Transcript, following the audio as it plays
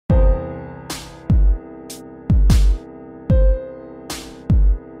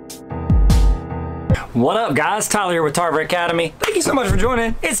What up, guys? Tyler here with Tarver Academy. Thank you so much for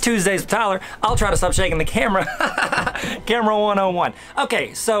joining. It's Tuesdays with Tyler. I'll try to stop shaking the camera. Camera 101.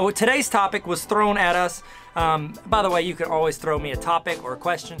 Okay, so today's topic was thrown at us. By the way, you can always throw me a topic or a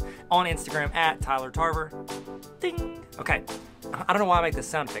question on Instagram at Tyler Tarver. Ding. Okay. I don't know why I make this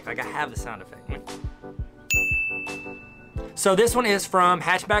sound effect. Like, I have the sound effect. So this one is from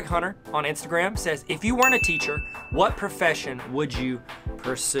Hatchback Hunter on Instagram. It says, if you weren't a teacher, what profession would you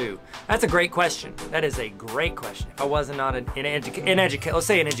pursue? That's a great question. That is a great question. If I wasn't not in education, let's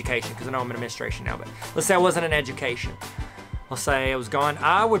say in education, because I know I'm in administration now, but let's say I wasn't in education. Let's say I was gone.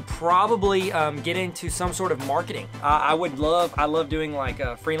 I would probably get into some sort of marketing. I love doing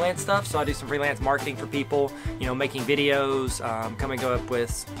like freelance stuff. So I do some freelance marketing for people, you know, making videos, coming up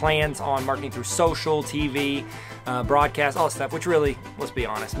with plans on marketing through social, TV, broadcast, all that stuff, which really, let's be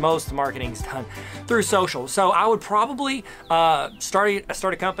honest, most marketing is done through social. So I would probably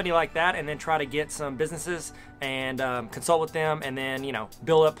start a company like that and then try to get some businesses and consult with them, and then, you know,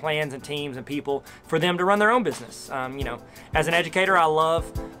 build up plans and teams and people for them to run their own business. You know, as an educator, I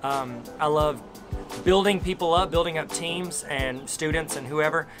love building people up, building up teams and students and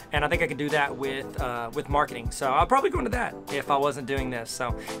whoever, and I think I could do that with marketing. So I'll probably go into that if I wasn't doing this.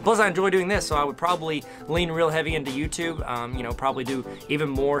 So plus I enjoy doing this, so I would probably lean real heavy into YouTube. You know, probably do even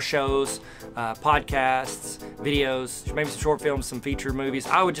more shows, podcasts, videos, maybe some short films, some featured movies.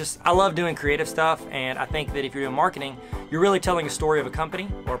 I love doing creative stuff, and I think that if you're doing marketing, you're really telling a story of a company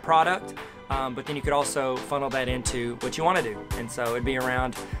or a product. But then you could also funnel that into what you want to do. And so it'd be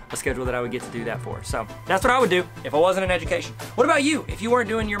around a schedule that I would get to do that for. So that's what I would do if I wasn't in education. What about you? If you weren't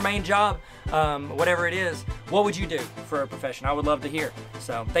doing your main job, whatever it is, what would you do for a profession? I would love to hear.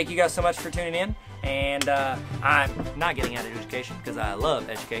 So thank you guys so much for tuning in. And I'm not getting out of education because I love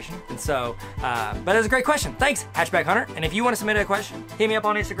education. And so, but it's a great question. Thanks, Hatchback Hunter. And if you want to submit a question, hit me up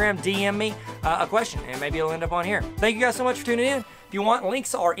on Instagram, DM me a question, and maybe it'll end up on here. Thank you guys so much for tuning in. If you want,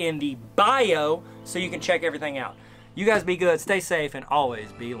 links are in the bio so you can check everything out. You guys be good, stay safe, and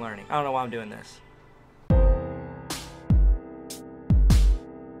always be learning. I don't know why I'm doing this.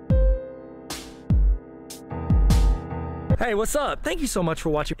 Hey, what's up? Thank you so much for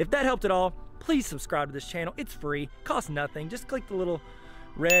watching. If that helped at all, please subscribe to this channel. It's free, costs nothing. Just click the little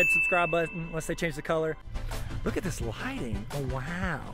red subscribe button unless they change the color. Look at this lighting. Oh, wow.